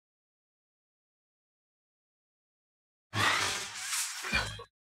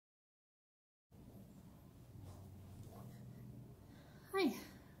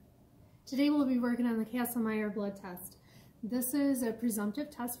Today we'll be working on the Kastle Meyer blood test. This is a presumptive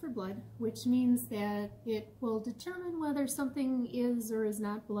test for blood, which means that it will determine whether something is or is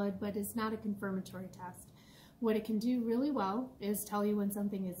not blood, but it's not a confirmatory test. What it can do really well is tell you when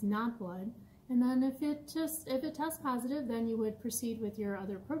something is not blood, and then if it tests positive, then you would proceed with your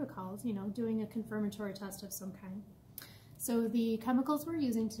other protocols, doing a confirmatory test of some kind. So the chemicals we're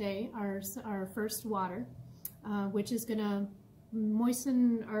using today are first water, which is going to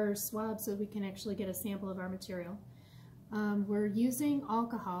moisten our swab so we can actually get a sample of our material. We're using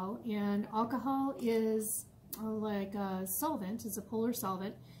alcohol, and alcohol is like a solvent, it's a polar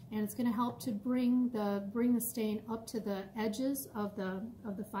solvent, and it's going to help to bring the stain up to the edges of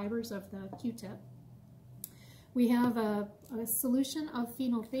the fibers of the Q-tip. We have a solution of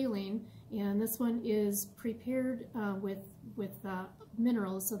phenolphthalein, and this one is prepared with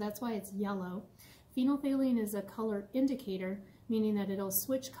minerals, so that's why it's yellow. Phenolphthalein is a color indicator, meaning that it'll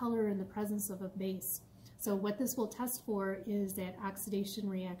switch color in the presence of a base. So what this will test for is that oxidation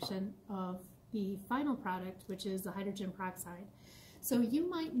reaction of the final product, which is the hydrogen peroxide. So you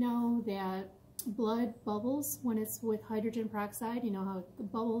might know that blood bubbles when it's with hydrogen peroxide. You know how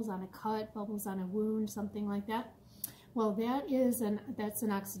it bubbles on a cut, bubbles on a wound, something like that. Well, that's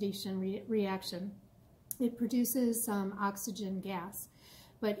an oxidation reaction. It produces some oxygen gas.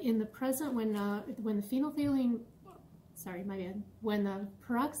 But in the present, when the phenolphthalein, when the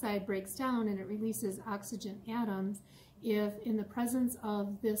peroxide breaks down and it releases oxygen atoms, if in the presence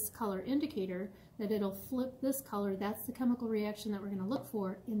of this color indicator, that it'll flip this color, that's the chemical reaction that we're going to look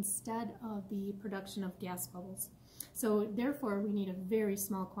for instead of the production of gas bubbles. So therefore, we need a very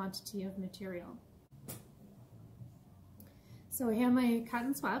small quantity of material. So I have my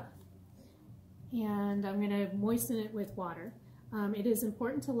cotton swab, and I'm going to moisten it with water. It is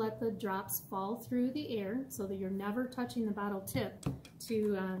important to let the drops fall through the air so that you're never touching the bottle tip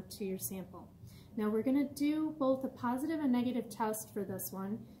to your sample. Now we're going to do both a positive and negative test for this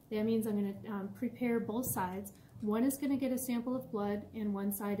one. That means I'm going to prepare both sides. One is going to get a sample of blood and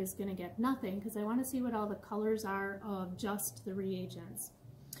one side is going to get nothing, because I want to see what all the colors are of just the reagents.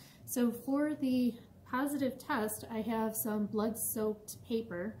 So for the positive test, I have some blood-soaked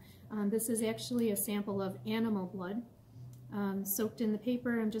paper. This is actually a sample of animal blood. Soaked in the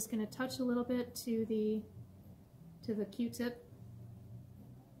paper. I'm just going to touch a little bit to the Q-tip.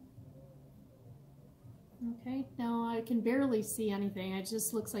 Okay, now I can barely see anything. It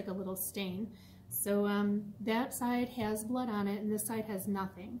just looks like a little stain. So that side has blood on it and this side has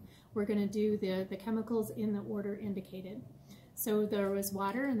nothing. We're going to do the chemicals in the order indicated. So there was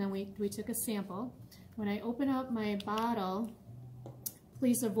water, and then we took a sample. When I open up my bottle,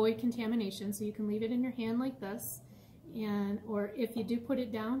 please avoid contamination, so you can leave it in your hand like this. Or if you do put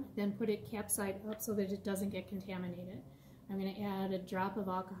it down, then put it cap side up so that it doesn't get contaminated. I'm going to add a drop of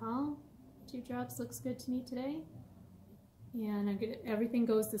alcohol. 2 drops looks good to me today. And everything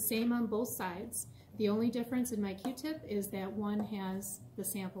goes the same on both sides. The only difference in my Q-tip is that one has the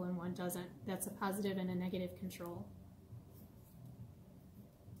sample and one doesn't. That's a positive and a negative control.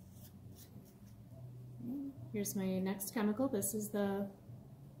 Here's my next chemical. This is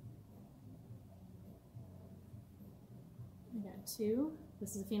I got 2.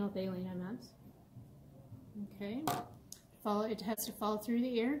 This is phenolphthalein I meant. Okay. It has to fall through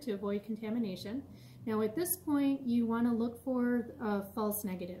the air to avoid contamination. Now at this point, you want to look for a false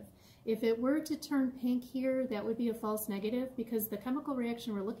negative. If it were to turn pink here, that would be a false negative, because the chemical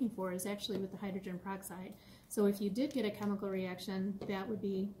reaction we're looking for is actually with the hydrogen peroxide. So if you did get a chemical reaction, that would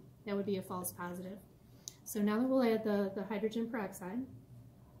be a false positive. So now we'll add the hydrogen peroxide.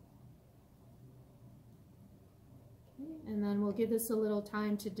 And then we'll give this a little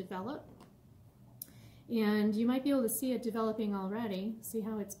time to develop. And you might be able to see it developing already. See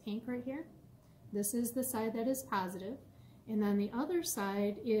how it's pink right here? This is the side that is positive. And then the other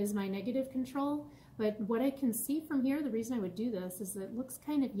side is my negative control. But what I can see from here, the reason I would do this is that it looks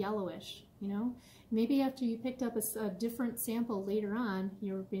kind of yellowish, Maybe after you picked up a different sample later on,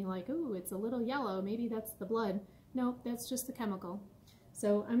 you're being like, ooh, it's a little yellow. Maybe that's the blood. Nope, that's just the chemical.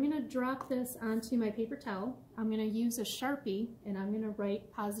 So I'm going to drop this onto my paper towel. I'm going to use a Sharpie, and I'm going to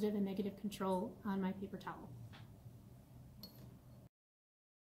write positive and negative control on my paper towel.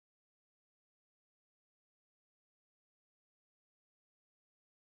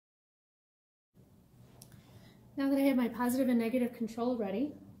 Now that I have my positive and negative control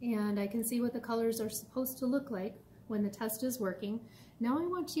ready, and I can see what the colors are supposed to look like when the test is working, now I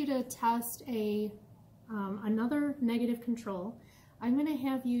want you to test another negative control. I'm going to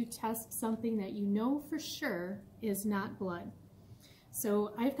have you test something that you know for sure is not blood.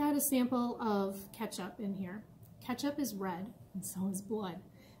 So I've got a sample of ketchup in here. Ketchup is red, and so is blood.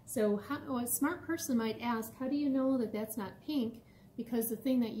 So a smart person might ask, how do you know that that's not pink? Because the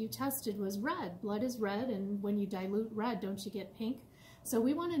thing that you tested was red. Blood is red, and when you dilute red, don't you get pink? So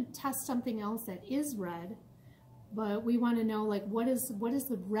we want to test something else that is red, but we want to know, like, what is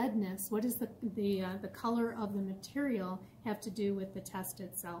the redness? What does the color of the material have to do with the test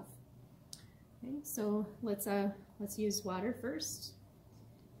itself? Okay, so let's use water first,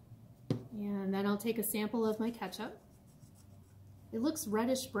 and then I'll take a sample of my ketchup. It looks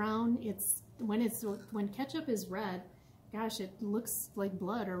reddish brown. When ketchup is red, gosh, it looks like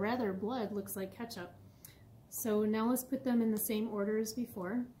blood, or rather blood looks like ketchup. So now let's put them in the same order as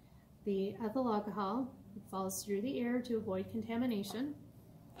before. The ethyl alcohol falls through the air to avoid contamination.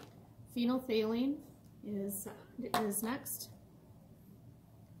 Phenolphthalein is next.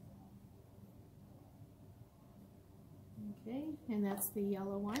 Okay, and that's the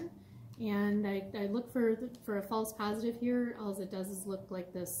yellow one. And I look for a false positive here. All it does is look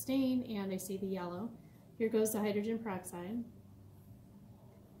like the stain, and I see the yellow. Here goes the hydrogen peroxide.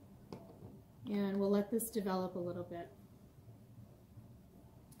 And we'll let this develop a little bit.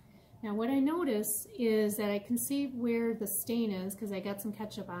 Now what I notice is that I can see where the stain is because I got some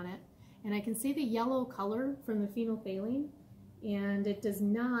ketchup on it. And I can see the yellow color from the phenolphthalein, and it does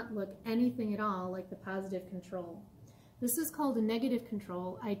not look anything at all like the positive control. This is called a negative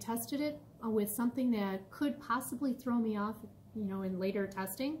control. I tested it with something that could possibly throw me off, you know, in later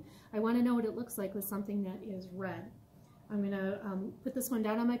testing. I want to know what it looks like with something that is red. I'm going to put this one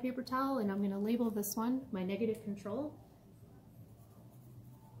down on my paper towel, and I'm going to label this one my negative control.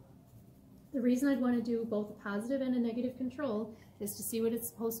 The reason I'd want to do both a positive and a negative control is to see what it's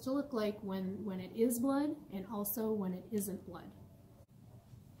supposed to look like when it is blood, and also when it isn't blood.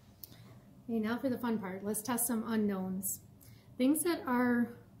 Okay, now for the fun part. Let's test some unknowns. Things that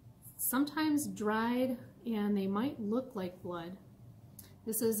are sometimes dried and they might look like blood.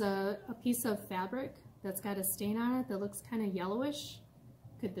 This is a piece of fabric that's got a stain on it that looks kind of yellowish.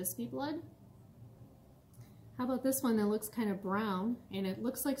 Could this be blood? How about this one that looks kind of brown, and it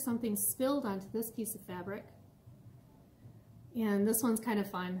looks like something spilled onto this piece of fabric? And this one's kind of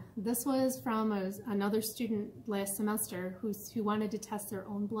fun. This was from another student last semester who wanted to test their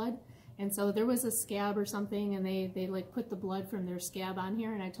own blood. And so there was a scab or something, and they like put the blood from their scab on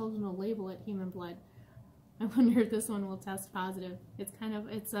here, and I told them to label it human blood. I wonder if this one will test positive.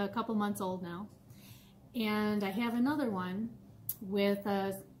 It's a couple months old now. And I have another one with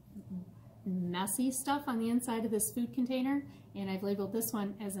messy stuff on the inside of this food container, and I've labeled this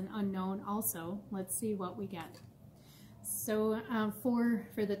one as an unknown also. Let's see what we get. So for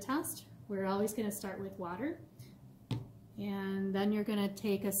the test, we're always going to start with water, and then you're going to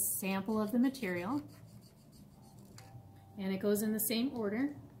take a sample of the material, and it goes in the same order: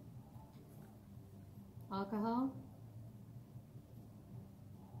 alcohol,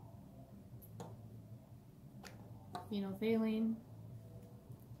 phenolphthalein.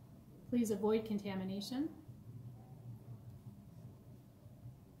 Please avoid contamination.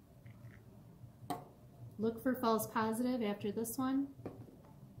 Look for false positive after this one.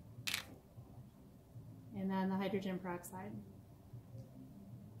 And then the hydrogen peroxide.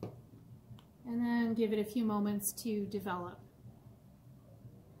 And then give it a few moments to develop.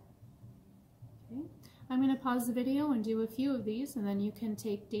 Okay. I'm going to pause the video and do a few of these, and then you can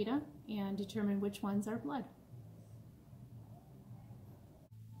take data and determine which ones are blood.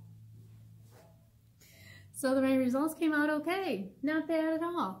 So my results came out okay. Not bad at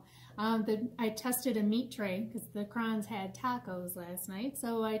all. I tested a meat tray because the Crons had tacos last night.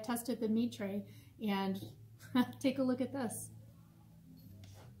 So I tested the meat tray, and take a look at this.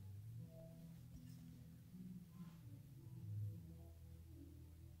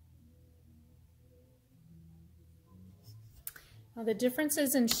 Now, the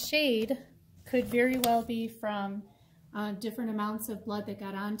differences in shade could very well be from different amounts of blood that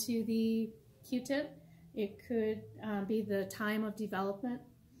got onto the Q-tip. It could be the time of development.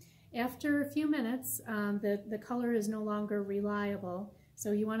 After a few minutes, the color is no longer reliable,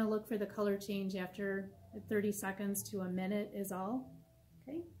 so you want to look for the color change after 30 seconds to a minute is all.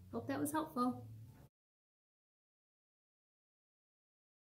 Okay, hope that was helpful.